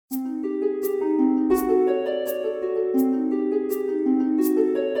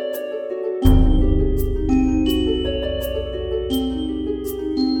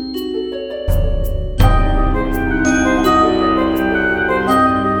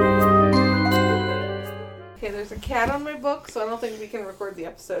cat on my book, so I don't think we can record the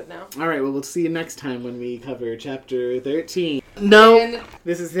episode now. Alright, well, we'll see you next time when we cover chapter 13. No,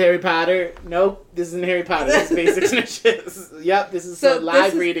 this is Harry Potter. Nope, this isn't Harry Potter. This is Basic Snitches. Yep, this is a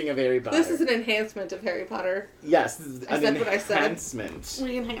live reading of Harry Potter. This is an enhancement of Harry Potter. Yes, this is an enhancement.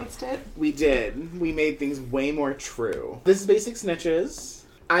 We enhanced it. We did. We made things way more true. This is Basic Snitches.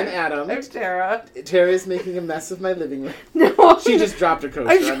 I'm Adam. I'm Tara. Tara's making a mess of my living room. No. She just dropped a coaster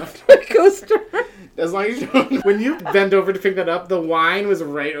I on the floor. A coaster. As long as you don't... When you bent over to pick that up, the wine was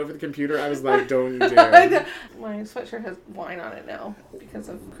right over the computer. I was like, don't you dare. My sweatshirt has wine on it now because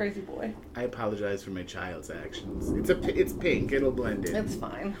of Crazy Boy. I apologize for my child's actions. It's pink. It'll blend in. It's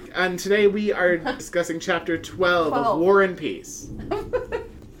fine. And today we are discussing chapter 12 of War and Peace.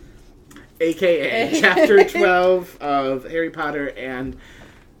 AKA chapter 12 of Harry Potter and...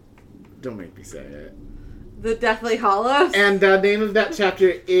 Don't make me say it. The Deathly Hallows. And the name of that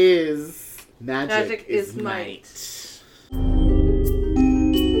chapter is... Magic is Might.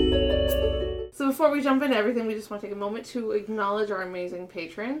 So before we jump into everything, we just want to take a moment to acknowledge our amazing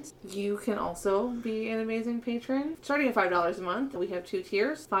patrons. You can also be an amazing patron. Starting at $5 a month, we have 2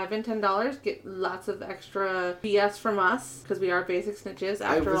 tiers. $5 and $10 get lots of extra BS from us, because we are Basic Snitches,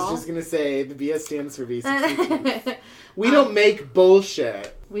 after all. I was just going to say, the BS stands for Basic Snitches. We don't make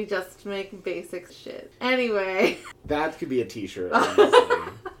bullshit. We just make basic shit. Anyway. That could be a t-shirt, honestly.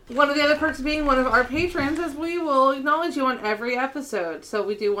 One of the other perks of being one of our patrons is we will acknowledge you on every episode. So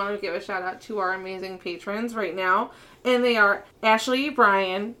we do want to give a shout out to our amazing patrons right now. And they are Ashley,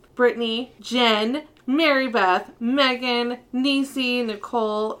 Brian, Brittany, Jen, Mary Beth, Megan, Niecy,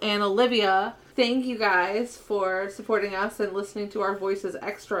 Nicole, and Olivia. Thank you guys for supporting us and listening to our voices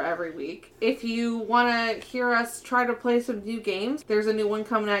extra every week. If you want to hear us try to play some new games, there's a new one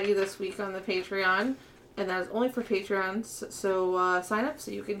coming at you this week on the Patreon. And that is only for Patreons, so sign up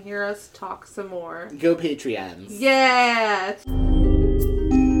so you can hear us talk some more. Go Patreons. Yeah!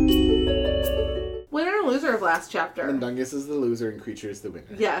 Winner and loser of last chapter. Mundungus is the loser and Kreacher is the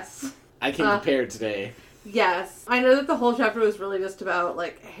winner. Yes. I came prepared today. Yes. I know that the whole chapter was really just about,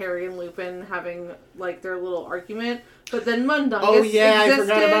 like, Harry and Lupin having, like, their little argument. But then Mundungus existed. I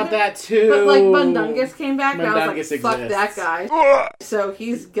forgot about that, too. But, like, Mundungus came back, and I was like, fuck that guy. So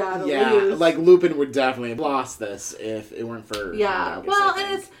he's gotta lose. Yeah, like, Lupin would definitely have lost this if it weren't for Yeah, Mundungus, well,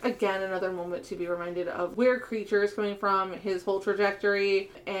 and it's, again, another moment to be reminded of where Kreacher is coming from, his whole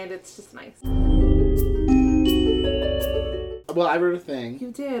trajectory, and it's just nice. Well, I wrote a thing. You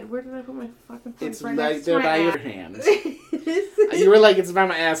did. Where did I put my fucking phone? It's right there by your hand. You were like, it's by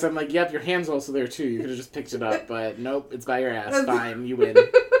my ass. I'm like, yep, your hand's also there too. You could have just picked it up, but nope, it's by your ass. Fine, you win.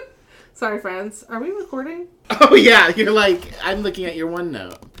 Sorry, friends. Are we recording? Oh yeah, you're like, I'm looking at your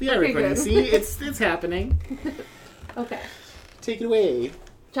OneNote. We are recording. Good. See, it's happening. Okay. Take it away.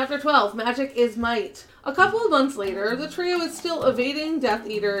 Chapter 12, Magic is Might. A couple of months later, the trio is still evading Death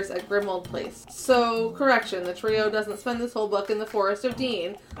Eaters at Grimmauld Place. So, correction, the trio doesn't spend this whole book in the Forest of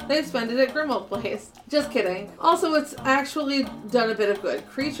Dean. They spend it at Grimmauld Place. Just kidding. Also, it's actually done a bit of good.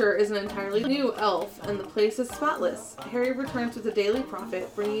 Kreacher is an entirely new elf, and the place is spotless. Harry returns with the Daily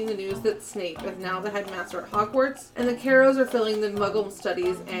Prophet, bringing the news that Snape is now the headmaster at Hogwarts, and the Carrows are filling the Muggle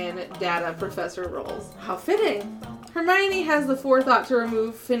studies and data professor roles. How fitting! Hermione has the forethought to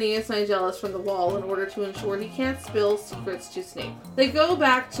remove Phineas Nigellus from the wall in order to ensure he can't spill secrets to Snape. They go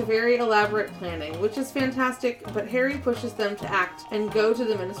back to very elaborate planning, which is fantastic, but Harry pushes them to act and go to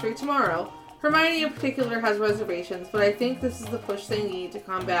the Ministry tomorrow. Hermione in particular has reservations, but I think this is the push they need to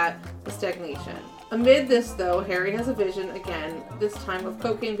combat the stagnation. Amid this, though, Harry has a vision again, this time of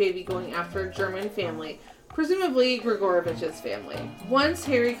Cocaine Baby going after a German family, presumably Grigorovich's family. Once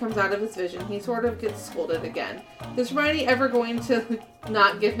Harry comes out of his vision, he sort of gets scolded again. Is Hermione ever going to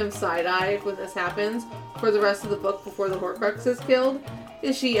not give him side-eye when this happens for the rest of the book before the Horcrux is killed?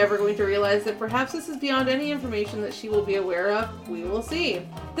 Is she ever going to realize that perhaps this is beyond any information that she will be aware of? We will see.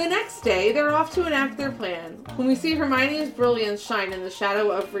 The next day, they're off to enact their plan. When we see Hermione's brilliance shine in the shadow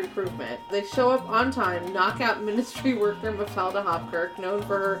of reprovement, they show up on time, knock out Ministry worker Mafalda Hopkirk, known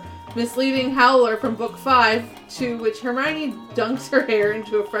for her misleading howler from Book 5, to which Hermione dunks her hair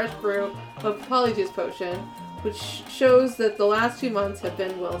into a fresh brew of Polyjuice potion, which shows that the last 2 months have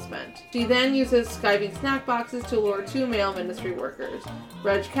been well spent. She then uses skiving snack boxes to lure 2 male Ministry workers,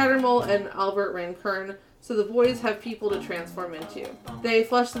 Reg Cattermole and Albert Rankern, so the boys have people to transform into. They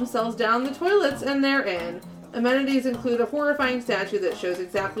flush themselves down the toilets and they're in. Amenities include a horrifying statue that shows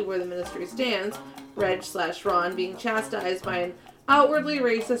exactly where the Ministry stands, Reg/Ron being chastised by an outwardly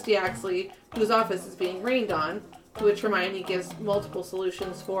racist Yaxley, whose office is being rained on, which Hermione gives multiple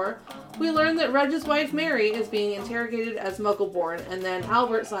solutions for. We learn that Reg's wife Mary is being interrogated as Muggleborn, and then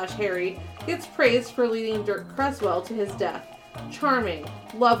Albert/Harry gets praised for leading Dirk Cresswell to his death. Charming.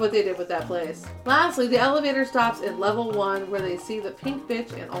 Love what they did with that place. Lastly, the elevator stops in level 1 where they see the pink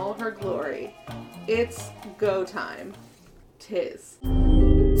bitch in all her glory. It's go time. Tis.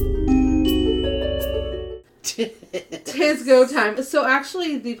 Tis go time. So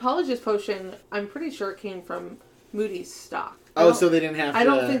actually, the Apologist potion, I'm pretty sure came from Moody's stock. Oh, so they didn't have to... I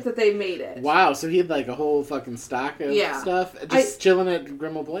don't think that they made it. Wow, so he had like a whole fucking stock of stuff? Just chilling at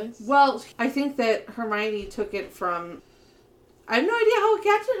Grimmauld Place? Well, I think that Hermione took it from... I have no idea how it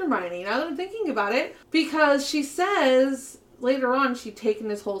got to Hermione, now that I'm thinking about it. Because she says later on she'd taken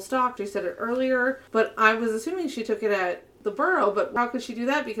his whole stock. She said it earlier, but I was assuming she took it at the Burrow. But how could she do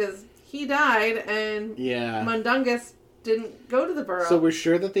that? Because he died and Mundungus didn't go to the Burrow. So we're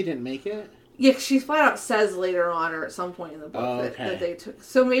sure that they didn't make it? Yeah, she flat out says later on or at some point in the book that they took.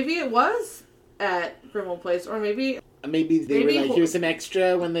 So maybe it was at Grimmauld Place, or maybe they were like, here's some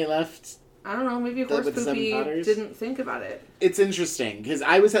extra when they left. I don't know, maybe Horse Poopy didn't think about it. It's interesting, because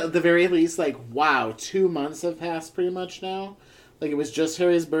I was at the very least like, wow, 2 months have passed pretty much now. Like, it was just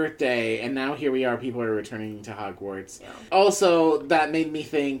Harry's birthday, and now here we are, people are returning to Hogwarts. Yeah. Also, that made me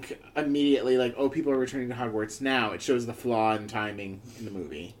think immediately, like, oh, people are returning to Hogwarts now. It shows the flaw in timing in the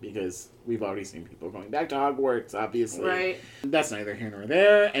movie, because we've already seen people going back to Hogwarts, obviously. Right. That's neither here nor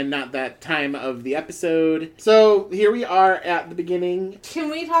there, and not that time of the episode. So, here we are at the beginning.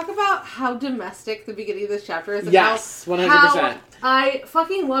 Can we talk about how domestic the beginning of this chapter is? Yes, 100%. I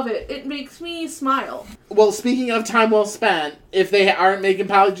fucking love it. It makes me smile. Well, speaking of time well spent, if they aren't making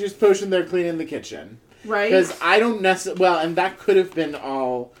Polyjuice Potion, they're cleaning the kitchen. Right. Because I don't necessarily... Well, and that could have been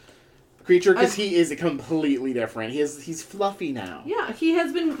all Kreacher, because he is completely different. He's fluffy now. Yeah, he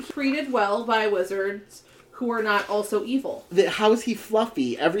has been treated well by wizards who are not also evil. How is he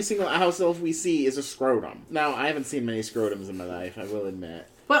fluffy? Every single house elf we see is a scrotum. Now, I haven't seen many scrotums in my life, I will admit.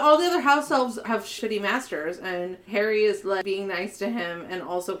 But all the other house elves have shitty masters, and Harry is like being nice to him, and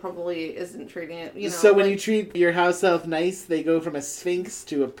also probably isn't treating it, So when you treat your house elf nice, they go from a Sphinx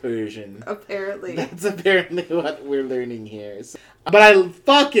to a Persian. Apparently. That's apparently what we're learning here. But I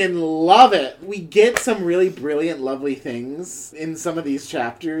fucking love it. We get some really brilliant, lovely things in some of these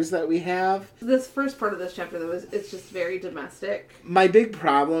chapters that we have. This first part of this chapter, though, it's just very domestic. My big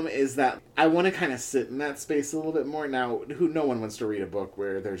problem is that I want to kind of sit in that space a little bit more. Now, no one wants to read a book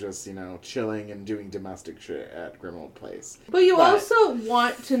where they're just, chilling and doing domestic shit at Grimmauld Place. But you also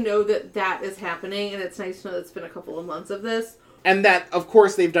want to know that is happening, and it's nice to know that it's been a couple of months of this. And that, of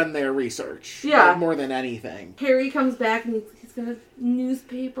course, they've done their research. Yeah. Like, more than anything. Harry comes back and he's got a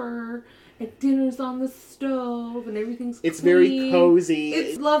newspaper and dinner's on the stove and everything's clean. It's very cozy.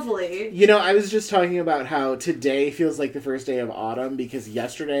 It's lovely. I was just talking about how today feels like the first day of autumn because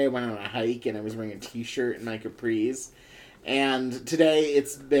yesterday I went on a hike and I was wearing a t-shirt and my capris. And today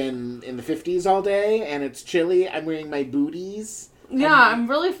it's been in the 50s all day and it's chilly. I'm wearing my booties. Yeah, I'm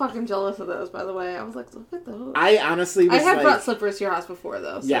really fucking jealous of those, by the way. I was like, look at those. I honestly was I have brought slippers to your house before,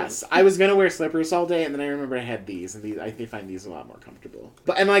 though. So. Yes, I was going to wear slippers all day, and then I remember I had these, and I find these a lot more comfortable.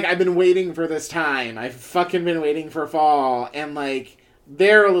 I've been waiting for this time. I've fucking been waiting for fall, and,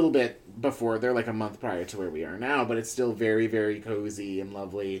 they're a little bit before. They're, a month prior to where we are now, but it's still very, very cozy and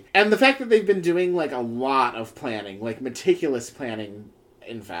lovely. And the fact that they've been doing, a lot of planning, meticulous planning,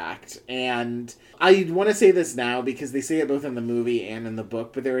 in fact. And I want to say this now because they say it both in the movie and in the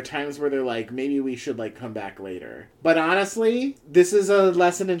book, but there are times where they're like, maybe we should come back later. But honestly, this is a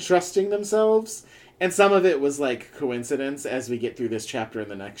lesson in trusting themselves. And some of it was coincidence as we get through this chapter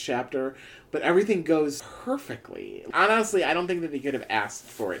and the next chapter. But everything goes perfectly. Honestly, I don't think that they could have asked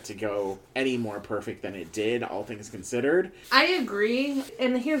for it to go any more perfect than it did, all things considered. I agree.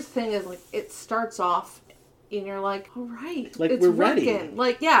 And here's the thing is, it starts off and you're like, all right, it's we're working.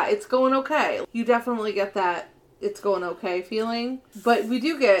 ready. It's going okay. You definitely get that it's going okay feeling. But we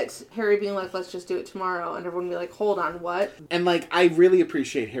do get Harry being like, let's just do it tomorrow. And everyone be like, hold on, what? And I really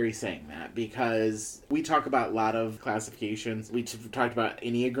appreciate Harry saying that because we talk about a lot of classifications. We talked about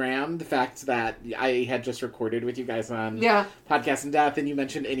Enneagram, the fact that I had just recorded with you guys on Podcast in Death, and you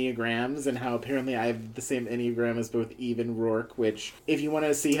mentioned Enneagrams and how apparently I have the same Enneagram as both Eve and Rourke, which if you want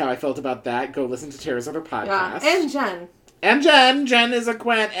to see how I felt about that, go listen to Tara's other podcast. Yeah, and Jen. And Jen. Jen is a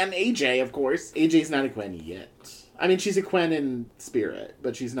Quen. And AJ, of course. AJ's not a Quen yet. I mean, she's a Quen in spirit,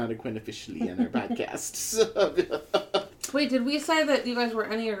 but she's not a Quen officially in our podcast. So. Wait, did we say that you guys were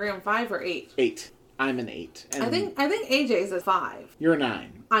Enneagram 5 or 8? 8. I'm an 8. And I think AJ's a 5. You're a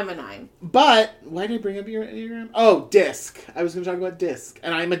 9. I'm a 9. But, why did I bring up your Enneagram? Oh, disc. I was going to talk about disc.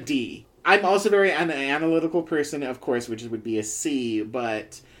 And I'm a D. I'm also very an analytical person, of course, which would be a C,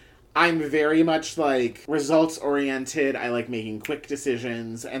 but I'm very much, like, results-oriented. I like making quick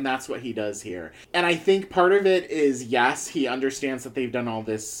decisions, and that's what he does here. And I think part of it is, yes, he understands that they've done all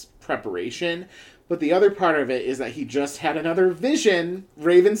this preparation, but the other part of it is that he just had another vision,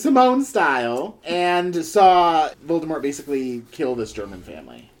 Raven-Symoné style, and saw Voldemort basically kill this German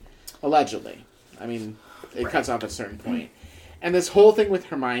family. Allegedly. I mean, it cuts off at a certain point. And this whole thing with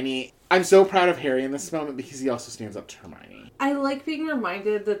Hermione, I'm so proud of Harry in this moment because he also stands up to Hermione. I like being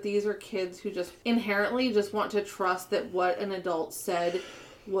reminded that these are kids who just inherently just want to trust that what an adult said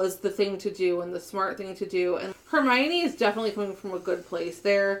was the thing to do and the smart thing to do. And Hermione is definitely coming from a good place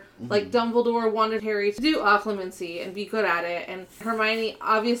there. Like, Dumbledore wanted Harry to do occlumency and be good at it. And Hermione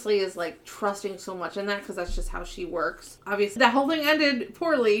obviously is, like, trusting so much in that because that's just how she works. Obviously, that whole thing ended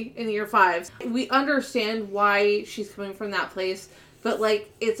poorly in year 5. We understand why she's coming from that place. But,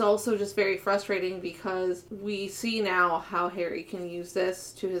 like, it's also just very frustrating because we see now how Harry can use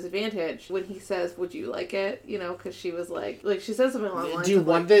this to his advantage. When he says, would you like it? You know, because she was like, she said something along the lines do you of,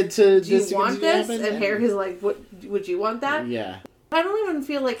 want like, to do you want this? And Harry's like, what, would you want that? Yeah. I don't even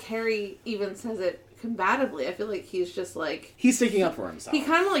feel like Harry even says it combatively. I feel like he's just like... He's sticking up for himself. He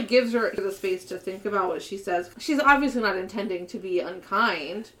kind of, like, gives her the space to think about what she says. She's obviously not intending to be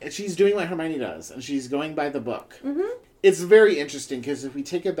unkind. She's doing what Hermione does, and she's going by the book. Mm-hmm. It's very interesting because if we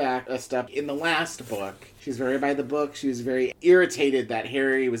take it back a step, in the last book, she's very by the book. She was very irritated that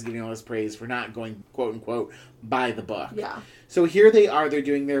Harry was giving all this praise for not going, quote unquote, by the book. Yeah. So here they are, they're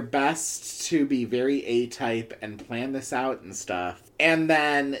doing their best to be very A-type and plan this out and stuff. And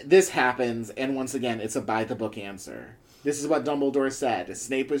then this happens, and once again, it's a by the book answer. This is what Dumbledore said.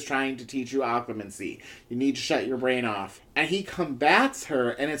 Snape was trying to teach you occlumency. You need to shut your brain off. And he combats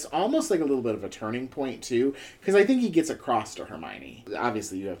her, and it's almost like a little bit of a turning point, too, because I think he gets across to Hermione.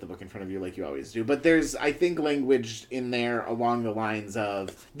 Obviously, you have the book in front of you like you always do, but there's, I think, language in there along the lines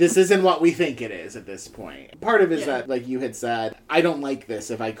of, this isn't what we think it is at this point. Part of it is that, like you had said, I don't like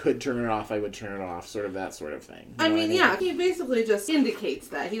this. If I could turn it off, I would turn it off, sort of that sort of thing. I mean, yeah, he basically just indicates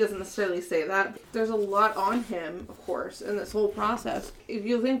that. He doesn't necessarily say that. There's a lot on him, of course, in this whole process. If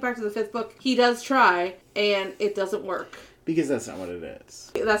you think back to the 5th book, he does try, and it doesn't work. Because that's not what it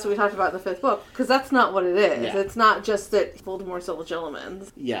is. That's what we talked about in the 5th book. Because that's not what it is. Yeah. It's not just that Voldemort's a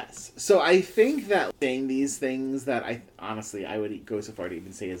legilimens. Yes. So I think that saying these things that I would go so far to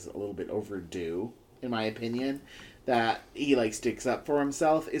even say is a little bit overdue, in my opinion, that he, like, sticks up for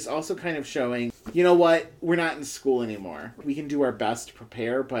himself, is also kind of showing, you know what, we're not in school anymore. We can do our best to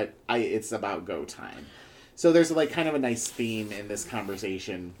prepare, but it's about go time. So there's, like, kind of a nice theme in this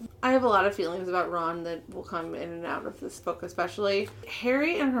conversation. I have a lot of feelings about Ron that will come in and out of this book, especially.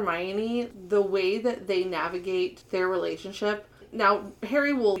 Harry and Hermione, the way that they navigate their relationship. Now,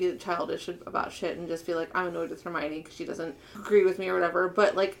 Harry will be childish about shit and just be like, I'm annoyed with Hermione because she doesn't agree with me or whatever.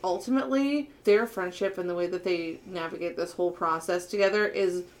 But, like, ultimately, their friendship and the way that they navigate this whole process together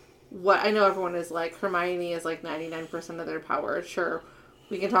is what I know everyone is like. Hermione is, like, 99% of their power. Sure,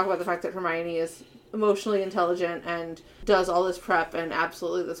 we can talk about the fact that Hermione is emotionally intelligent and does all this prep, and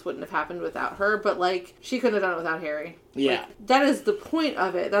absolutely this wouldn't have happened without her, but, like, she couldn't have done it without Harry. Yeah. Like, that is the point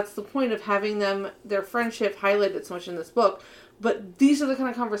of it. That's the point of having their friendship highlighted so much in this book. But these are the kind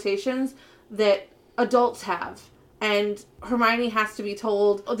of conversations that adults have. And Hermione has to be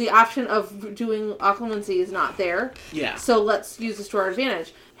told, the option of doing occlumency is not there. Yeah. So let's use this to our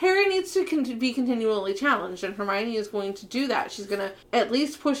advantage. Harry needs to be continually challenged, and Hermione is going to do that. She's going to at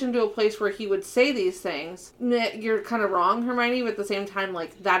least push him to a place where he would say these things. You're kind of wrong, Hermione, but at the same time,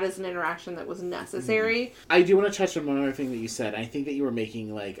 like, that is an interaction that was necessary. Mm-hmm. I do want to touch on one other thing that you said. I think that you were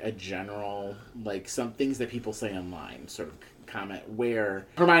making, like, a general, like, some things that people say online, sort of comment, where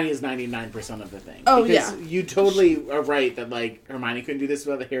Hermione is 99% of the thing. Oh, because yeah. You totally are right that, like, Hermione couldn't do this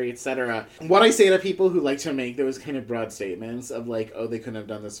without Harry, etc. What I say to people who like to make those kind of broad statements of, like, oh, they couldn't have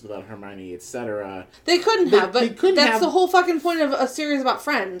done this without Hermione, etc. They couldn't have, but that's the whole fucking point of a series about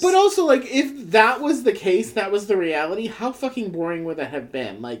friends. But also, like, if that was the case, that was the reality, how fucking boring would that have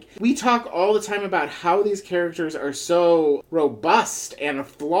been? Like, we talk all the time about how these characters are so robust and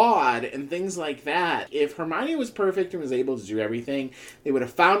flawed and things like that. If Hermione was perfect and was able to do everything, they would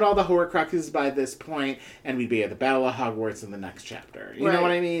have found all the Horcruxes by this point, and we'd be at the Battle of Hogwarts in the next chapter. You know what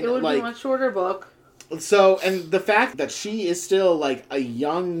I mean? It would be a much shorter book. So, and the fact that she is still, like, a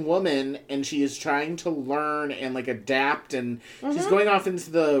young woman, and she is trying to learn and, like, adapt, and she's going off into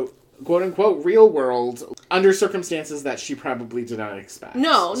the quote-unquote real world. under circumstances that she probably did not expect.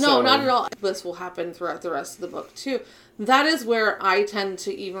 No, not at all. This will happen throughout the rest of the book, too. That is where I tend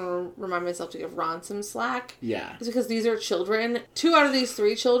to even remind myself to give Ron some slack. Yeah. It's because these are children. 2 out of these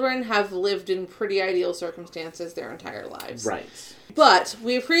 3 children have lived in pretty ideal circumstances their entire lives. Right. But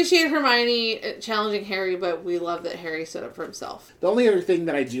we appreciate Hermione challenging Harry, but we love that Harry stood up for himself. The only other thing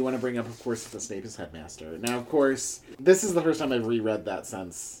that I do want to bring up, of course, is that Snape is headmaster. Now, of course, this is the first time I've reread that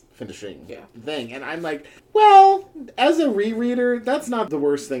since finishing the thing. And I'm like, well, as a rereader, that's not the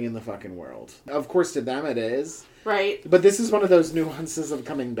worst thing in the fucking world. Of course, to them it is. Right. But this is one of those nuances of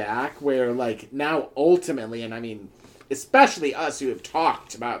coming back where, like, now ultimately, and I mean, especially us who have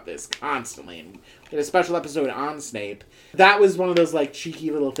talked about this constantly, and did a special episode on Snape, that was one of those, like, cheeky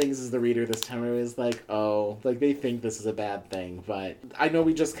little things as the reader this time where it was like, oh, like, they think this is a bad thing. But I know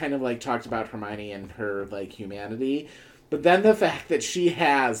we just kind of, like, talked about Hermione and her, like, humanity. But then the fact that she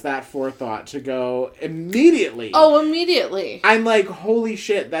has that forethought to go immediately. Oh, immediately. I'm like, holy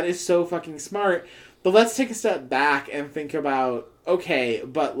shit, that is so fucking smart. But let's take a step back and think about, okay,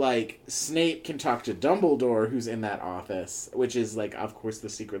 but, like, Snape can talk to Dumbledore, who's in that office, which is, like, of course, the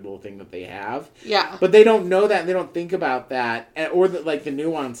secret little thing that they have. Yeah. But they don't know that, and they don't think about that, or, the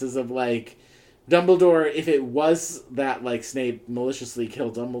nuances of, like, Dumbledore, if it was that, like, Snape maliciously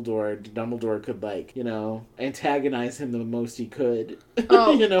killed Dumbledore could, like, you know, antagonize him the most he could.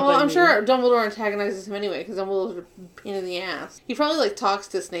 Oh, you know I'm sure Dumbledore antagonizes him anyway, because Dumbledore's a pain in the ass. He probably, like, talks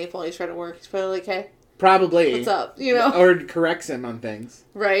to Snape while he's trying to work. He's probably like, hey. Probably. What's up, you know? Or corrects him on things.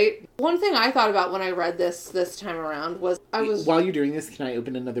 Right. One thing I thought about when I read this time around was While you're doing this, can I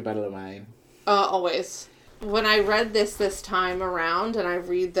open another bottle of wine? Always. When I read this time around, and I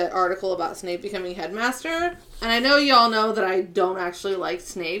read the article about Snape becoming headmaster, and I know y'all know that I don't actually like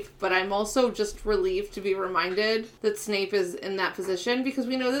Snape, but I'm also just relieved to be reminded that Snape is in that position, because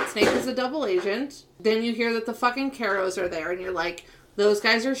we know that Snape is a double agent. Then you hear that the fucking Carrows are there, and you're like, those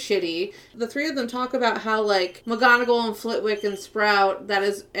guys are shitty. The 3 of them talk about how, like, McGonagall and Flitwick and Sprout, that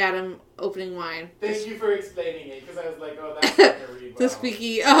is Adam opening wine. Thank you for explaining it, because I was like, oh, that's not gonna read well. The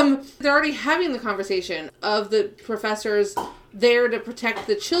squeaky. They're already having the conversation of the professors there to protect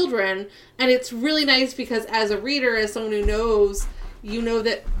the children, and it's really nice because as a reader, as someone who knows, you know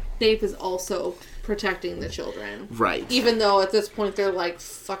that Snape is also protecting the children. Right. Even though at this point they're like,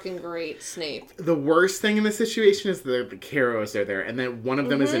 fucking great, Snape. The worst thing in this situation is the Carrows are there, and then one of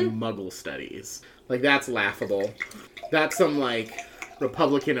them is in Muggle studies. Like, that's laughable. That's some, like,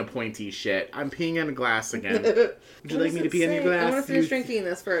 Republican appointee shit. I'm peeing in a glass again. Would you like me to pee in your glass? I want to finish drinking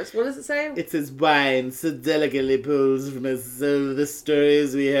this first. What does it say? It says, wine so delicately pulls from us so the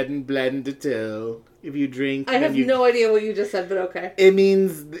stories we hadn't planned to tell. If you drink... I have no idea what you just said, but okay. It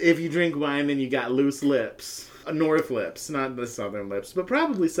means if you drink wine, then you got loose lips. North lips, not the southern lips, but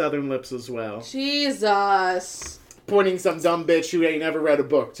probably southern lips as well. Jesus. Pointing some dumb bitch who ain't never read a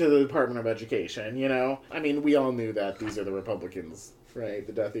book to the Department of Education, you know? I mean, we all knew that. These are the Republicans, right?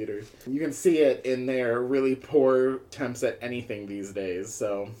 The Death Eaters. You can see it in their really poor attempts at anything these days,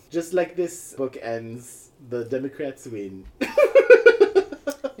 so... Just like this book ends, the Democrats win.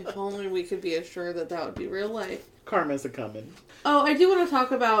 If only we could be assured that that would be real life. Karma's a-coming. Oh, I do want to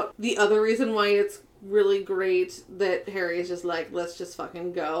talk about the other reason why it's really great that Harry is just like, let's just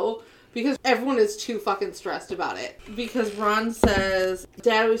fucking go. Because everyone is too fucking stressed about it. Because Ron says,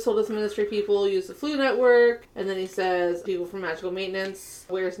 Dad always told us ministry people use the flu network. And then he says, people from magical maintenance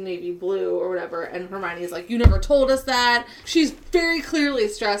wears navy blue or whatever. And Hermione's like, you never told us that. She's very clearly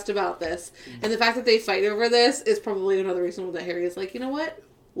stressed about this. And the fact that they fight over this is probably another reason that Harry is like, you know what?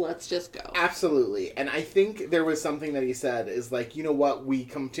 Let's just go. Absolutely. And I think there was something that he said is like, you know what? We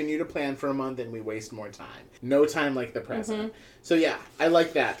continue to plan for a month and we waste more time. No time like the present. Mm-hmm. So yeah, I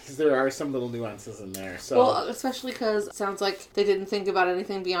like that because there are some little nuances in there. So well, especially because it sounds like they didn't think about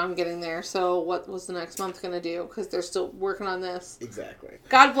anything beyond getting there. So what was the next month going to do? Because they're still working on this. Exactly.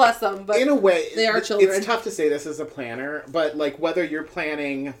 God bless them, but in a way, they are children. It's tough to say this as a planner, but like whether you're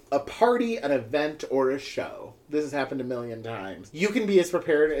planning a party, an event, or a show, this has happened a million times. You can be as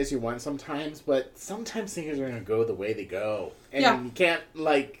prepared as you want sometimes, but sometimes things are going to go the way they go. And you can't,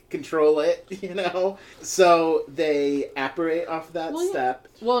 like, control it, you know? So they apparate off that step.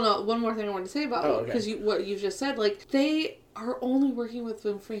 Well, no, one more thing I wanted to say about it, because what you just said, like, they are only working with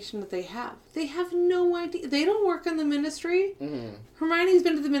the information that they have. They have no idea. They don't work in the ministry. Mm-hmm. Hermione's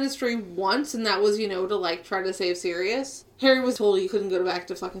been to the Ministry once, and that was, to, like, try to save Sirius. Harry was told he couldn't go back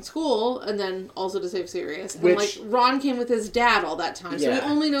to fucking school, and then also to save Sirius. And, Ron came with his dad all that time, so he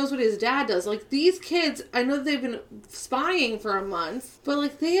only knows what his dad does. Like, these kids, I know that they've been spying for a month, but,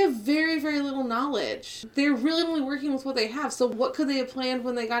 like, they have very, very little knowledge. They're really only working with what they have, so what could they have planned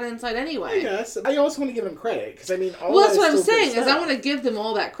when they got inside anyway? Yes. I also want to give them credit, because, I mean, well, that's what I'm saying, is I want to give them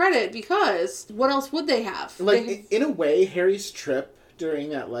all that credit, because what else would they have? Like, in a way, Harry's trip during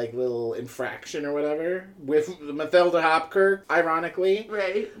that, like, little infraction or whatever with Mathilda Hopkirk, ironically.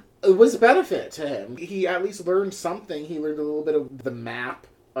 Right. It was a benefit to him. He at least learned something. He learned a little bit of the map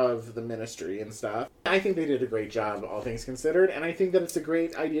of the Ministry and stuff. I think they did a great job, all things considered, and I think that it's a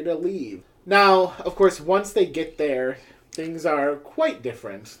great idea to leave. Now, of course, once they get there, things are quite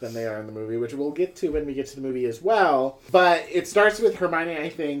different than they are in the movie, which we'll get to when we get to the movie as well. But it starts with Hermione, I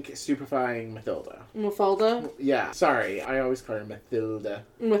think, stupefying Mathilda. Mafalda? Yeah, sorry. I always call her Mathilda.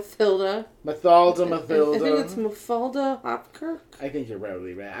 Mathilda. Mathilda. I think it's Mafalda Hopkirk. I think you're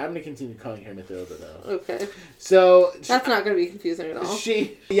probably right. I'm going to continue calling her Mathilda, though. Okay. So... That's not going to be confusing at all.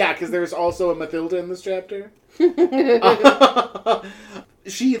 Yeah, because there's also a Mathilda in this chapter.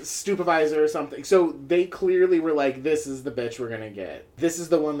 She stupefies her or something. So they clearly were like, this is the bitch we're gonna get. This is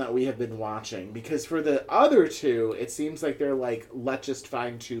the one that we have been watching. Because for the other two, it seems like they're like, let's just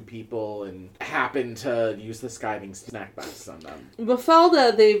find two people and happen to use the skiving snack box on them.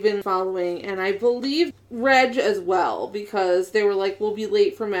 Mafalda they've been following, and I believe Reg as well, because they were like, we'll be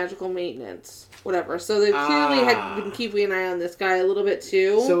late for magical maintenance. Whatever. So they clearly had been keeping an eye on this guy a little bit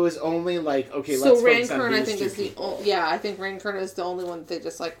too. So it was only like, okay, let's focus on these two people. I think Rainkern is the only one that they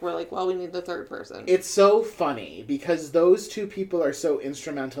just like were like, well, we need the third person. It's so funny because those two people are so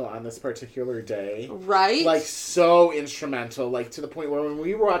instrumental on this particular day. Right? Like so instrumental, like to the point where when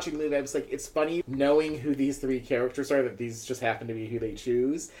we were watching the movie, I was like, it's funny knowing who these three characters are, that these just happen to be who they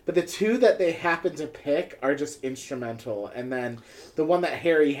choose. But the two that they happen to pick are just instrumental. And then the one that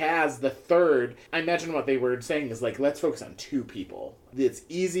Harry has, the third, I imagine what they were saying is like, let's focus on two people. It's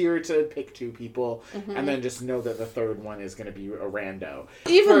easier to pick two people and then just know that the third one is going to be a rando.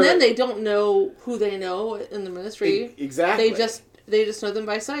 Even then, they don't know who they know in the Ministry. Exactly. They just know them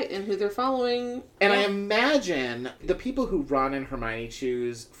by sight and who they're following. And I imagine the people who Ron and Hermione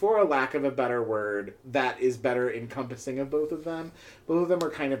choose, for a lack of a better word, that is better encompassing of both of them are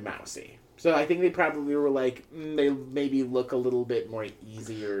kind of mousy. So I think they probably were like, they maybe look a little bit more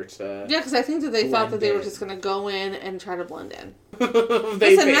easier to... Yeah, because I think that they thought that they were just going to go in and try to blend in.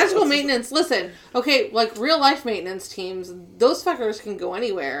 Listen, magical maintenance, okay, like real life maintenance teams, those fuckers can go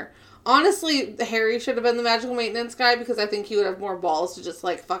anywhere. Honestly, Harry should have been the magical maintenance guy because I think he would have more balls to just,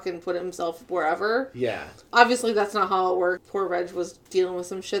 like, fucking put himself wherever. Yeah. Obviously, that's not how it worked. Poor Reg was dealing with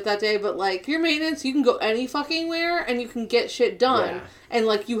some shit that day, but, like, your maintenance, you can go any fucking where and you can get shit done. Yeah. And,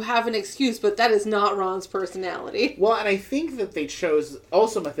 like, you have an excuse, but that is not Ron's personality. Well, and I think that they chose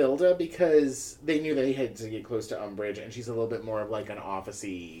also Mathilda because they knew they had to get close to Umbridge, and she's a little bit more of, like, an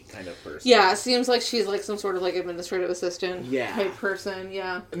office-y kind of person. Yeah, it seems like she's, like, some sort of, like, administrative assistant type person,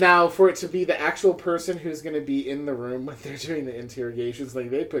 yeah. Now, for it to be the actual person who's going to be in the room when they're doing the interrogations, like,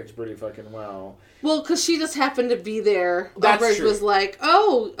 they picked pretty fucking well. Well, because she just happened to be there. That's Umbridge true. was like,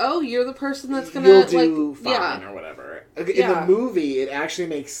 oh, you're the person that's going to, you'll do fine or whatever. In the movie, it actually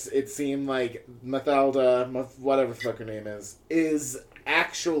makes it seem like Mathilda, whatever the fuck her name is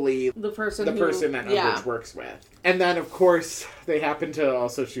actually the person that Umbridge works with. And then, of course, they happen to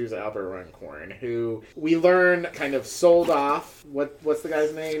also choose Albert Runcorn, who we learn kind of sold off. What's the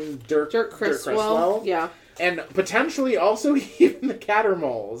guy's name? Dirk Creswell. Yeah. And potentially also even the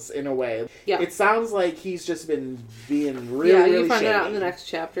Cattermoles, in a way. Yeah. It sounds like he's just been being really you find shady. that out in the next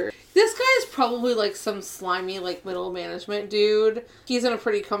chapter. This guy is probably, like, some slimy, like, middle management dude. He's in a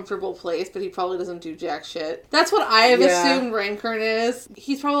pretty comfortable place, but he probably doesn't do jack shit. That's what I have assumed Rainkern is.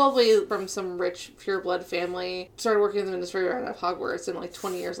 He's probably from some rich, pureblood family. Started working in the Ministry right at Hogwarts, and, like,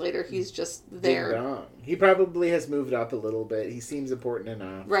 20 years later, he's just there. Ding dong. He probably has moved up a little bit. He seems important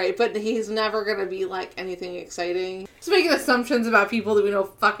enough. Right, but he's never going to be, like, anything exciting. Just making assumptions about people that we know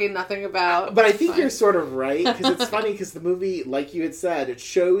fucking nothing about. But I think you're sort of right, because it's funny, because the movie, like you had said, it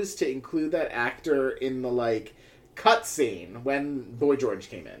shows to include that actor in the, like, cutscene when Boy George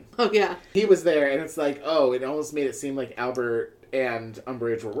came in. Oh, yeah. He was there, and it's like, it almost made it seem like Albert and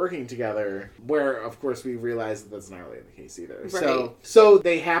Umbridge were working together, where, of course, we realized that that's not really the case either. Right. So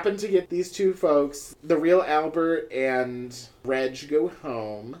they happen to get these two folks. The real Albert and Reg go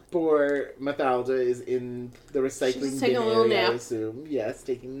home. Poor Mathilda is in the recycling bin area, I assume. Yes,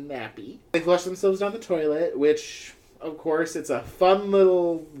 taking a nappy. They flush themselves down the toilet, which of course, it's a fun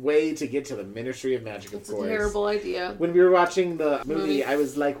little way to get to the Ministry of Magic, of course. It's a terrible idea. When we were watching the movie, I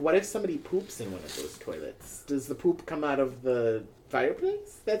was like, what if somebody poops in one of those toilets? Does the poop come out of the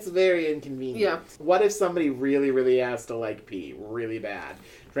fireplace? That's very inconvenient. Yeah. What if somebody really, really has to, like, pee really bad?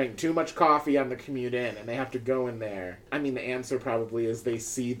 Drank too much coffee on the commute in, and they have to go in there. I mean, the answer probably is they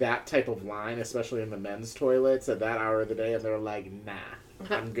see that type of line, especially in the men's toilets at that hour of the day, and they're like, nah,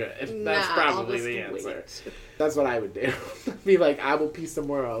 I'm good. That's probably the answer. That's what I would do. Be like, I will pee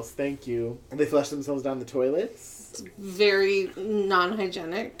somewhere else. Thank you. And they flush themselves down the toilets. Very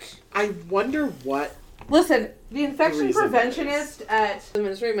non-hygienic. I wonder what... Listen, the infection preventionist at the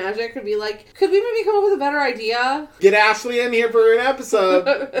Ministry of Magic could be like, could we maybe come up with a better idea? Get Ashley in here for an episode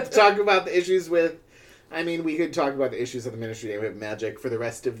to talk about the issues with... I mean, we could talk about the issues of the Ministry of Magic for the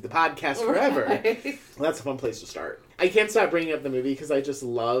rest of the podcast forever. Right. Well, that's a fun place to start. I can't stop bringing up the movie because I just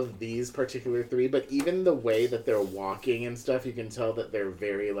love these particular three, but even the way that they're walking and stuff, you can tell that they're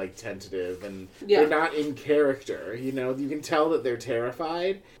very, like, tentative, and they're not in character, you know? You can tell that they're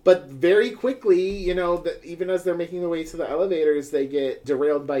terrified, but very quickly, you know, that even as they're making their way to the elevators, they get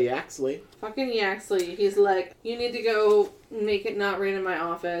derailed by Yaxley. Fucking Yaxley. He's like, you need to go make it not rain in my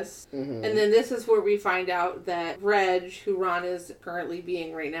office. Mm-hmm. And then this is where we find out that Reg, who Ron is currently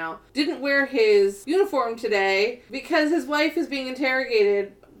being right now, didn't wear his uniform today because his wife is being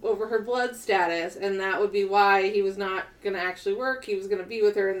interrogated over her blood status, and that would be why he was not going to actually work. He was going to be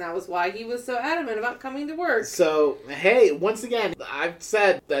with her, and that was why he was so adamant about coming to work. So, hey, once again, I've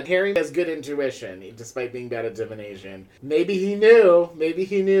said that Harry has good intuition, despite being bad at divination. Maybe he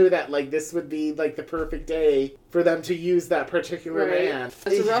knew that, like, this would be, like, the perfect day for them to use that particular man.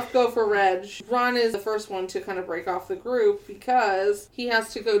 It's a rough go for Reg. Ron is the first one to kind of break off the group because he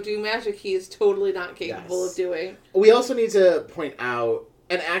has to go do magic he is totally not capable of doing. We also need to point out,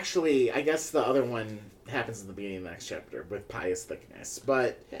 and actually, I guess the other one happens in the beginning of the next chapter with Pious Thickness,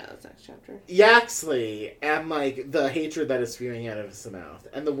 but... Yeah, that's next chapter. Yaxley, and, like, the hatred that is spewing out of his mouth,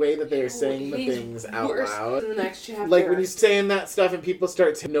 and the way that they are saying the things out loud. In the next chapter. Like, when he's saying that stuff and people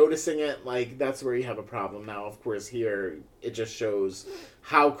start noticing it, like, that's where you have a problem. Now, of course, here, it just shows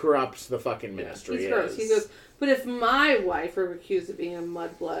how corrupt the fucking ministry is. Gross. He goes, but if my wife were accused of being a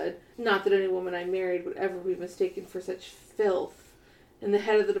mudblood, not that any woman I married would ever be mistaken for such filth, and the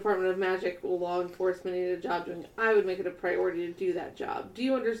head of the Department of Magic law enforcement needed a job doing, I would make it a priority to do that job. Do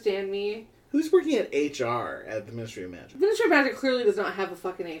you understand me? Who's working at HR at the Ministry of Magic? The Ministry of Magic clearly does not have a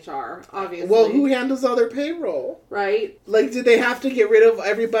fucking HR, obviously. Well, who handles all their payroll? Right? Like, did they have to get rid of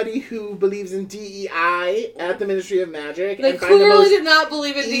everybody who believes in DEI at the Ministry of Magic? They clearly did not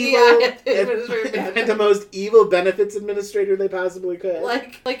believe in DEI at the Ministry of Magic. And the most evil benefits administrator they possibly could.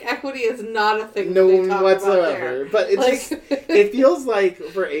 Like equity is not a thing no that they talk whatsoever. About but it just, it feels like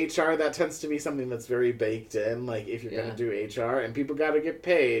for HR, that tends to be something that's very baked in. Like, if you're going to do HR, and people got to get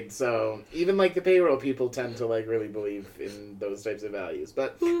paid, so... Even, like, the payroll people tend to, like, really believe in those types of values.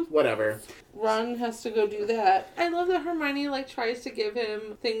 But, whatever. Ron has to go do that. I love that Hermione, like, tries to give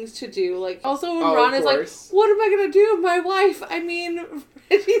him things to do. Like, also when Ron is like, what am I going to do with my wife? I mean...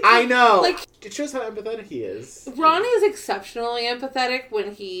 I know! Like, it shows how empathetic he is. Ron is exceptionally empathetic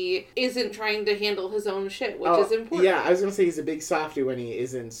when he isn't trying to handle his own shit, which is important. Yeah, I was going to say he's a big softie when he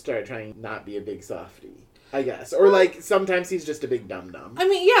isn't trying not be a big softie. I guess. Or, like, sometimes he's just a big dum-dum. I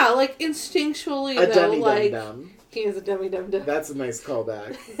mean, yeah, like, instinctually, a dummy-dum-dum. He is a dummy-dum-dum. That's a nice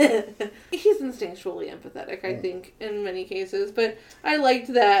callback. He's instinctually empathetic, I think, in many cases. But I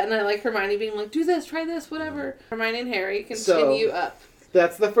liked that, and I like Hermione being like, do this, try this, whatever. Hermione and Harry continue up.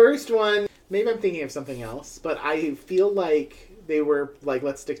 That's the first one. Maybe I'm thinking of something else, but I feel like they were like,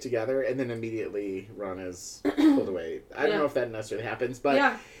 let's stick together, and then immediately Ron is pulled away. I don't know if that necessarily happens,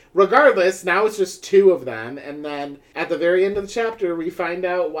 but regardless, now it's just two of them, and then at the very end of the chapter, we find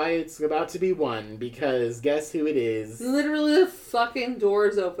out why it's about to be one, because guess who it is? Literally, the fucking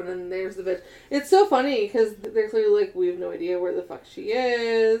doors open, and there's the bitch. It's so funny, because they're clearly like, we have no idea where the fuck she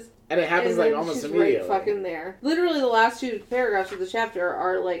is. And it happens, like, almost immediately. Right fucking there. Literally, the last two paragraphs of the chapter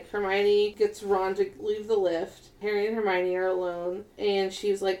are, like, Hermione gets Ron to leave the lift. Harry and Hermione are alone. And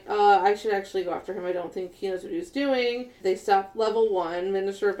she's like, I should actually go after him. I don't think he knows what he's doing. They stop level 1,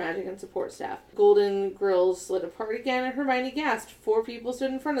 Minister of Magic and support staff. Golden grills slid apart again, and Hermione gasped. 4 people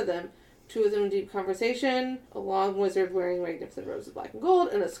stood in front of them. 2 of them in deep conversation, a long wizard wearing magnificent robes of black and gold,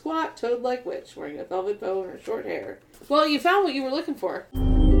 and a squat, toad-like witch wearing a velvet bow and her short hair. Well, you found what you were looking for.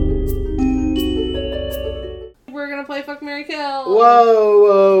 We're gonna play Fuck, Marry, Kill. Whoa,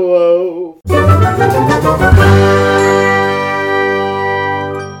 whoa, whoa.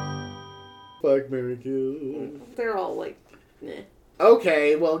 Fuck, Marry, Kill. They're all like, meh.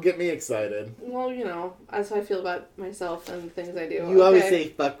 Okay, well, get me excited. Well, you know, that's how I feel about myself and things I do. You always say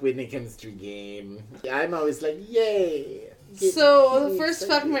fuck when it comes to a game. I'm always like, yay. So, the first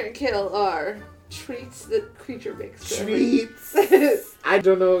fuck, marry, kill are treats that Kreacher makes. Treats? I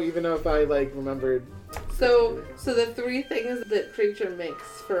don't know, even know if I, remembered. So the three things that Kreacher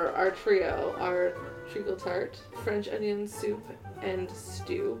makes for our trio are treacle tart, French onion soup, and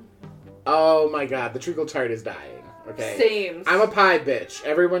stew. Oh my god, the treacle tart is dying. Okay. Same. I'm a pie bitch.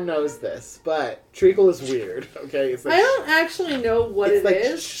 Everyone knows this, but treacle is weird. Okay, I don't actually know what it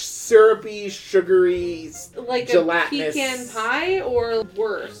is. Syrupy, sugary, like gelatinous. A pecan pie or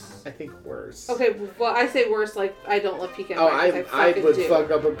worse. I think worse. Okay, well I say worse. Like I don't love pecan pie. I would fuck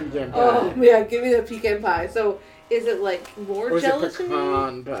up a pecan pie. Oh yeah, give me the pecan pie. So is it more or gelatiny? Is it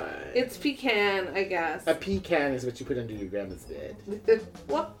pecan pie? It's pecan, I guess. A pecan is what you put under your grandma's bed.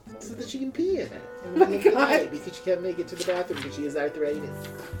 What? So that she can pee in it. Oh my god! Because she can't make it to the bathroom because she has arthritis.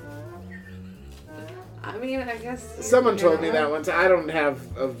 I mean, I guess. Someone told me that once. I don't have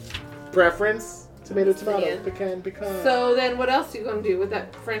a preference. Tomato, pecan. So then what else are you going to do with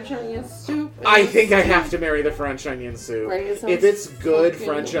that French onion soup? I think I have to marry the French onion soup. Right, if it's good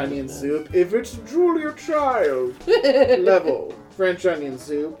French onion soup, if it's Julia Child level French onion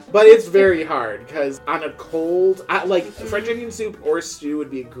soup. But it's very hard because on a cold, French onion soup or stew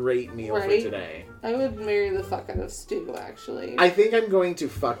would be a great meal for today. I would marry the fuck out of stew, actually. I think I'm going to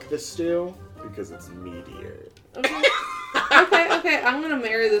fuck the stew because it's meatier. Okay, I'm gonna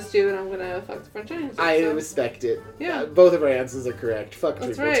marry the stew and I'm gonna fuck the French onion soup. I respect it. Yeah. Both of our answers are correct. Fuck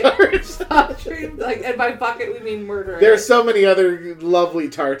That's treacle tart. And by fuck it, we mean murder. There are so many other lovely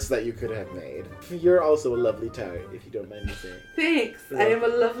tarts that you could have made. You're also a lovely tart, if you don't mind me saying. Thanks. I am a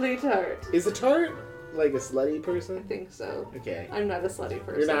lovely tart. Is a tart like a slutty person? I think so. Okay. I'm not a slutty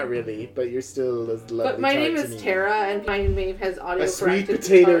person. You're not really, but you're still a lovely tart. But my name is Tara, and my name has auto-corrected a sweet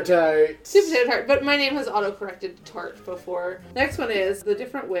potato tart. Sweet potato tart, but my name has auto-corrected tart before. Next one is the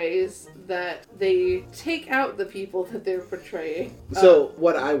different ways that they take out the people that they're portraying. So,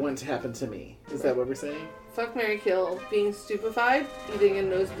 what I want to happen to me. Is that what we're saying? Fuck, marry, kill. Being stupefied, eating a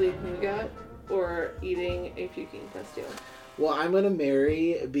nosebleed nougat, or eating a puking pastille. Well, I'm going to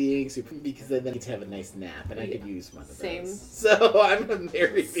marry being super because I then get to have a nice nap and I could use one of those. Same. So I'm going to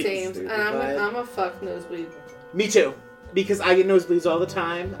marry being Same. stupid. And I'm a fuck nosebleed. Me too. Because I get nosebleeds all the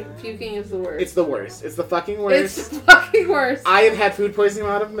time. Puking is the worst. It's the worst. It's the fucking worst. It's fucking worst. I have had food poisoning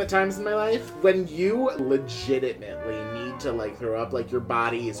a lot of times in my life. When you legitimately need to throw up, your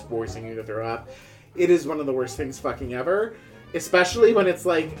body is forcing you to throw up, it is one of the worst things fucking ever. Especially when it's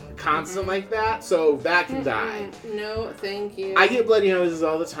constant like that, so that can die. No, thank you. I get bloody noses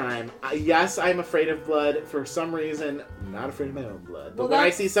all the time. Yes, I'm afraid of blood for some reason. I'm not afraid of my own blood. But when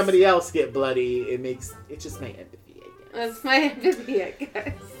I see somebody else get bloody, it's just my empathy, I guess. That's my empathy, I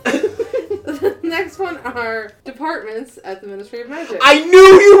guess. The next one are departments at the Ministry of Magic. I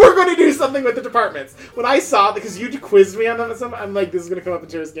knew you were going to do something with the departments. When I saw, because you quizzed me on them, I'm like, this is going to come up in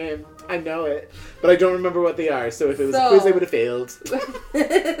Tara's game. I know it. But I don't remember what they are, so if it was a quiz, I would have failed.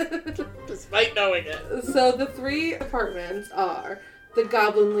 Despite knowing it. So the three departments are the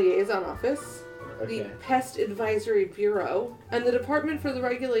Goblin Liaison Office, the Pest Advisory Bureau, and the Department for the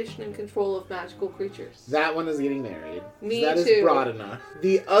Regulation and Control of Magical Creatures. That one is getting married. Me that too. That is broad enough.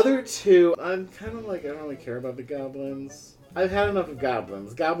 The other two, I'm kind of I don't really care about the goblins. I've had enough of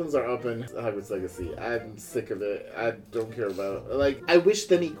goblins. Goblins are up in Hogwarts Legacy. I'm sick of it. I don't care about I wish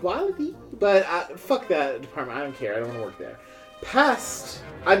them equality, but fuck that department. I don't care. I don't want to work there. Pest,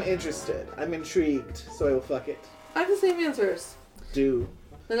 I'm interested. I'm intrigued, so I will fuck it. I have the same answers. Do.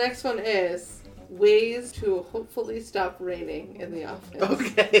 The next one is ways to hopefully stop raining in the office.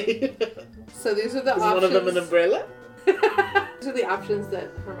 Okay. So these are the options. Is one of them an umbrella? These are the options that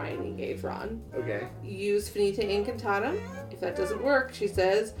Hermione gave Ron. Okay. Use Finita Incantatem. If that doesn't work, she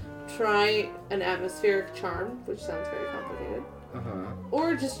says, try an atmospheric charm, which sounds very complicated.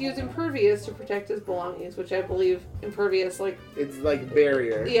 Or just use Impervious to protect his belongings, which I believe Impervious, it's like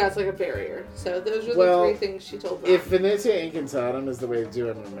barrier. Yeah, it's like a barrier. So those are the three things she told Ron. If Finita Incantatem is the way to do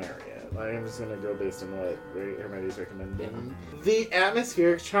it, I'm going to marry it. I'm just going to go based on what Hermione's recommending. The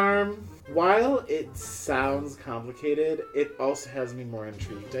atmospheric charm, while it sounds complicated, it also has me more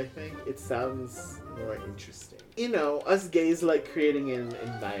intrigued, I think. It sounds more interesting. You know, us gays like creating an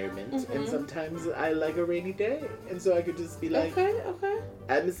environment, and sometimes I like a rainy day. And so I could just be like, okay.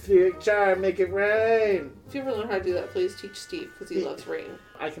 atmospheric charm, make it rain. If you ever learn how to do that, please teach Steve, because he loves rain.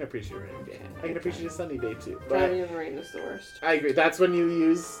 I can appreciate rain. Okay. I can appreciate a sunny day, too. Driving in the rain is the worst. I agree. That's when you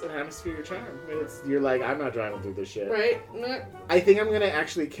use an atmosphere charm. You're like, I'm not driving through this shit. Right? I think I'm going to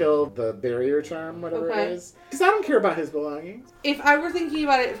actually kill the barrier charm, whatever it is. Because I don't care about his belongings. If I were thinking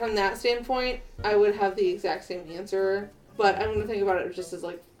about it from that standpoint, I would have the exact same answer. But I'm going to think about it just as,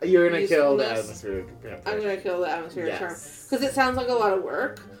 like, you're going to kill the atmosphere. I'm going to kill the atmosphere charm. Yes. Because it sounds like a lot of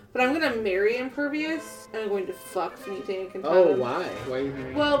work. But I'm going to marry Impervious, and I'm going to fuck Finite Incantatum. Oh, why? Why are you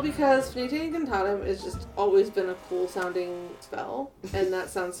marrying? Well, because Finite Incantatum has just always been a cool-sounding spell, and that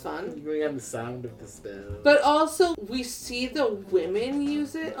sounds fun. You're going to have the sound of the spell. But also, we see the women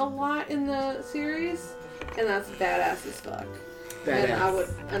use it a lot in the series, and that's badass as fuck.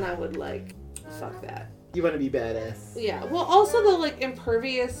 Badass. And I would, like, fuck that. You want to be badass. Yeah. Well, also, the, like,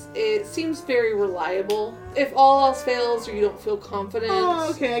 Impervious, it seems very reliable. If all else fails or you don't feel confident... Oh,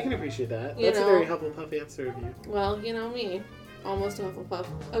 okay, I can appreciate that. That's a very Hufflepuff answer of you. Well, you know me. Almost a Hufflepuff.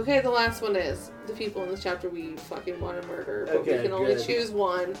 Okay, the last one is the people in this chapter we fucking want to murder, but we can only choose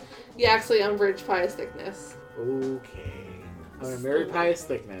one. Yaxley, Umbridge, Pious Thickness. Okay. I'm going to marry Pious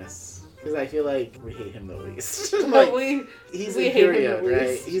Thickness. Because I feel like we hate him the least. He's in period,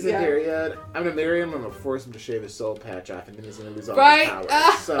 right? He's in period. I'm going to marry him. I'm going to force him to shave his soul patch off, and then he's going to lose all his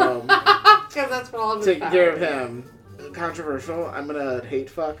powers. So, because that's what all of his taking care of him. Controversial. I'm going to hate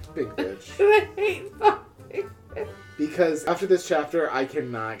fuck Big Bitch. Hate fuck Big Bitch. Because after this chapter, I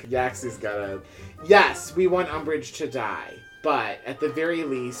cannot. Yaxley's got to... Yes, we want Umbridge to die. But at the very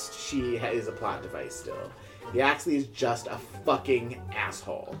least, she is a plot device still. Yaxley is just a fucking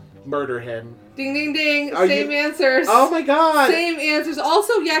asshole. Murder him. Ding, ding, ding. Same answers. Oh my god. Same answers.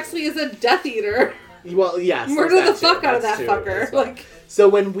 Also, Yaxley is a Death Eater. Well, yes. Murder the fuck out of that fucker. Like. So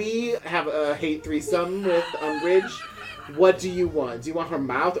when we have a hate threesome with Umbridge, what do you want? Do you want her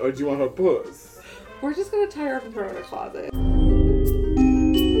mouth or do you want her puss? We're just going to tie her up and throw her in a closet.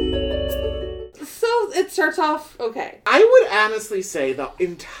 So it starts off okay. I would honestly say the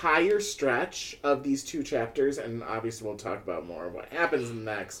entire stretch of these two chapters, and obviously we'll talk about more of what happens in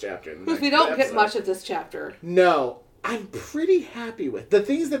the next chapter. Because we don't get much of this chapter. No, I'm pretty happy with the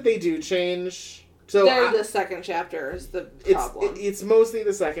things that they do change. So the second chapter is the problem. It's mostly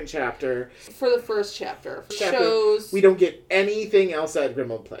the second chapter. For the first chapter. Shows. We don't get anything else at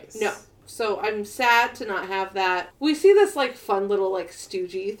Grimmauld Place. No. So I'm sad to not have that. We see this, like, fun little, like,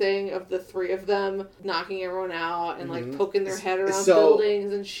 stoogey thing of the three of them knocking everyone out and, like, poking their head around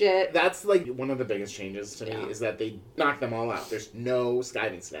buildings and shit. That's, like, one of the biggest changes to me is that they knock them all out. There's no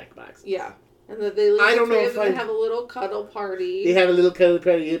skiving snack box. Yeah. And that they leave the three of them and have a little cuddle party. They have a little cuddle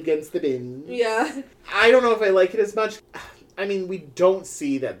party against the bin. Yeah. I don't know if I like it as much. I mean, we don't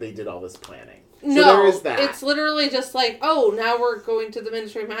see that they did all this planning. So no, there is that. It's literally just like, oh, now we're going to the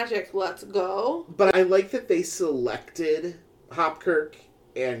Ministry of Magic. Let's go. But I like that they selected Hopkirk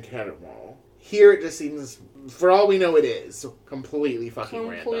and Catterwall. Here it just seems, for all we know, it is completely fucking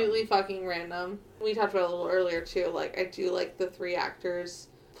random. Completely fucking random. We talked about it a little earlier, too. Like, I do like the three actors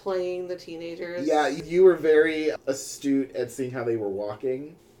playing the teenagers. Yeah, you were very astute at seeing how they were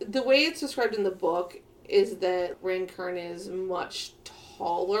walking. The way it's described in the book is that Rankern is much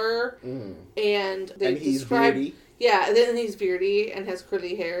taller, and he's beardy. Yeah, and then he's beardy and has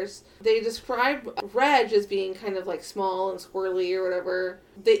curly hairs. They describe Reg as being kind of like small and squirrely or whatever.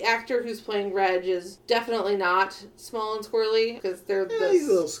 The actor who's playing Reg is definitely not small and squirrely because he's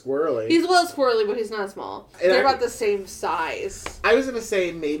a little squirrely. He's a little squirrely, but he's not small. And they're about the same size. I was gonna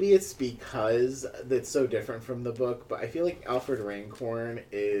say maybe it's because it's so different from the book, but I feel like Alfred Rancorn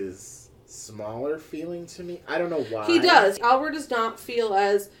is smaller feeling to me. I don't know why. He does. Albert does not feel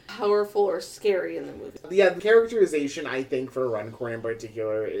as powerful or scary in the movie. Yeah, the characterization, I think, for Runcorn in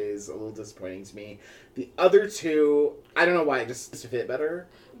particular is a little disappointing to me. The other two, I don't know why, it just fit better.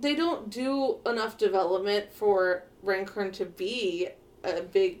 They don't do enough development for Rancorn to be a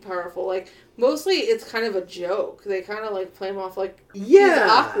big, powerful, like, mostly it's kind of a joke. They kind of, like, play him off like, he's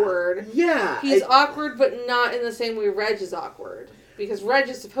awkward. Yeah. He's awkward, but not in the same way Reg is awkward. Because Reg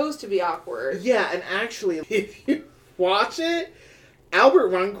is supposed to be awkward. Yeah, and actually, if you watch it, Albert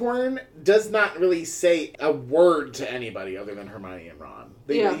Runcorn does not really say a word to anybody other than Hermione and Ron.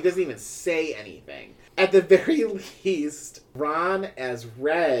 He doesn't even say anything. At the very least, Ron, as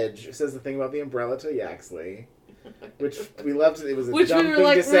Reg, says the thing about the umbrella to Yaxley. Which we loved. It was a dumb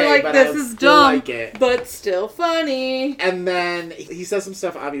thing to say, but I still like it. But still funny. And then he says some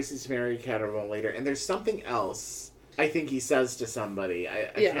stuff, obviously, to Mary Catterwell later. And there's something else I think he says to somebody. I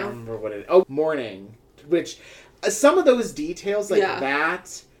can't remember what it is. Oh, morning. Which, some of those details like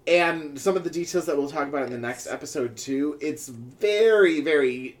that And some of the details that we'll talk about in the next episode, too, it's very,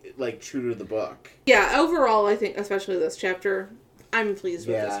 very, like, true to the book. Yeah, overall, I think, especially this chapter, I'm pleased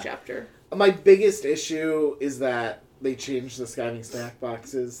with this chapter. My biggest issue is that they changed the skiving snack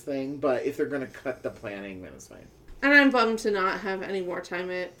boxes thing, but if they're going to cut the planning, then it's fine. And I'm bummed to not have any more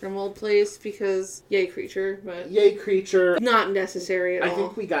time at Grimmauld Place because yay Kreacher, but yay Kreacher, not necessary at all. I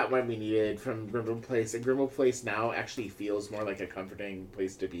think we got what we needed from Grimmauld Place, and Grimmauld Place now actually feels more like a comforting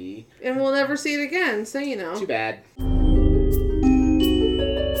place to be. And we'll never see it again, so you know. Too bad.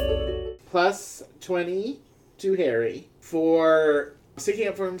 Plus 20 to Harry for sticking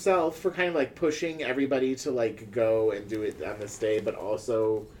up for himself, for kind of like pushing everybody to like go and do it on this day, but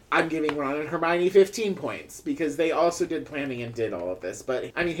also I'm giving Ron and Hermione 15 points because they also did planning and did all of this.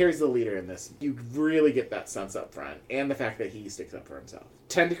 But I mean, Harry's the leader in this. You really get that sense up front, and the fact that he sticks up for himself.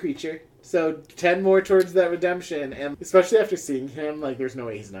 10 to Kreacher, so 10 more towards that redemption, and especially after seeing him, like there's no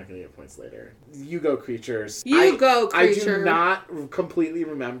way he's not going to get points later. You go Kreachers. You go Kreacher. I do not completely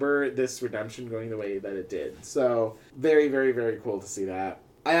remember this redemption going the way that it did. So very, very, very cool to see that.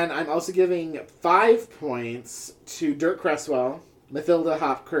 And I'm also giving 5 points to Dirk Cresswell, Mathilda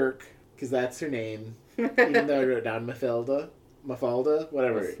Hopkirk, because that's her name. Even though I wrote down Mafalda,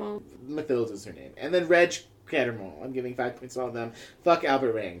 whatever. Mathilda's her name. And then Reg Cattermole. I'm giving 5 points to all of them. Fuck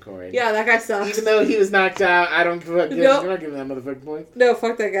Albert Rancourt. Yeah, that guy sucks. Even though he was knocked out, I'm not giving that motherfucking points. No,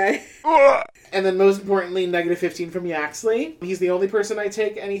 fuck that guy. And then most importantly, negative 15 from Yaxley. He's the only person I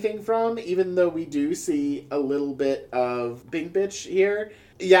take anything from, even though we do see a little bit of Bing Bitch here.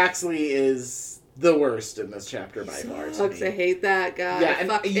 Yaxley is the worst in this chapter by far to me. I hate that guy. Yeah, and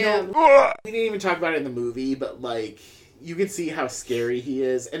fuck you him. know, we didn't even talk about it in the movie, but like you can see how scary he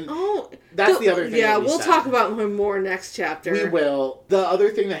is, and that's the other thing. Yeah, we'll talk about him more next chapter. We will. The other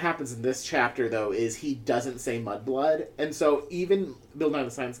thing that happens in this chapter, though, is he doesn't say mudblood, and so even Bill Nye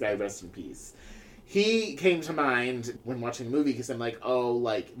the Science Guy, rest in peace, he came to mind when watching the movie because I'm like, oh,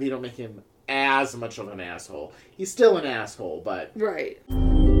 like they don't make him as much of an asshole. He's still an asshole, but right.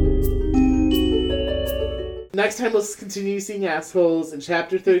 Next time we'll continue seeing assholes in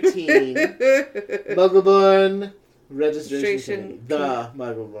chapter 13. Muggleborn Registration Committee. The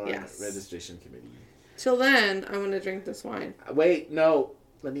Muggleborn Registration Committee. Till then, I want to drink this wine. Wait, no.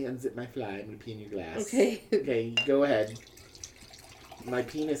 Let me unzip my fly. I'm going to pee in your glass. Okay. Okay, go ahead. My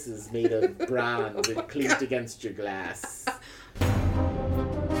penis is made of bronze. It cleaved against your glass.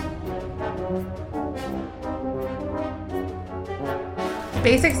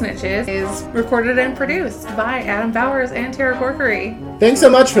 Basic Snitches is recorded and produced by Adam Bowers and Tara Corkery. Thanks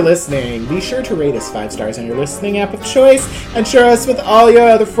so much for listening. Be sure to rate us 5 stars on your listening app of choice and share us with all your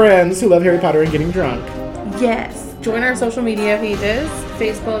other friends who love Harry Potter and getting drunk. Yes. Join our social media pages,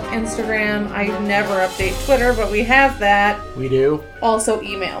 Facebook, Instagram. I never update Twitter, but we have that. We do. Also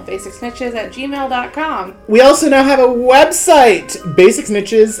email basicsnitches@gmail.com. We also now have a website,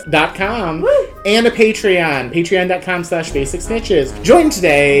 basicsnitches.com, and a Patreon, patreon.com/basicsnitches. Join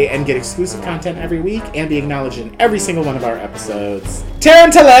today and get exclusive content every week and be acknowledged in every single one of our episodes.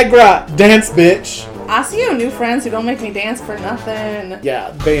 Tarantalegra, dance bitch. I see you new friends who don't make me dance for nothing. Yeah,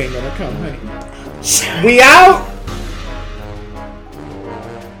 they ain't gonna come, honey. We out!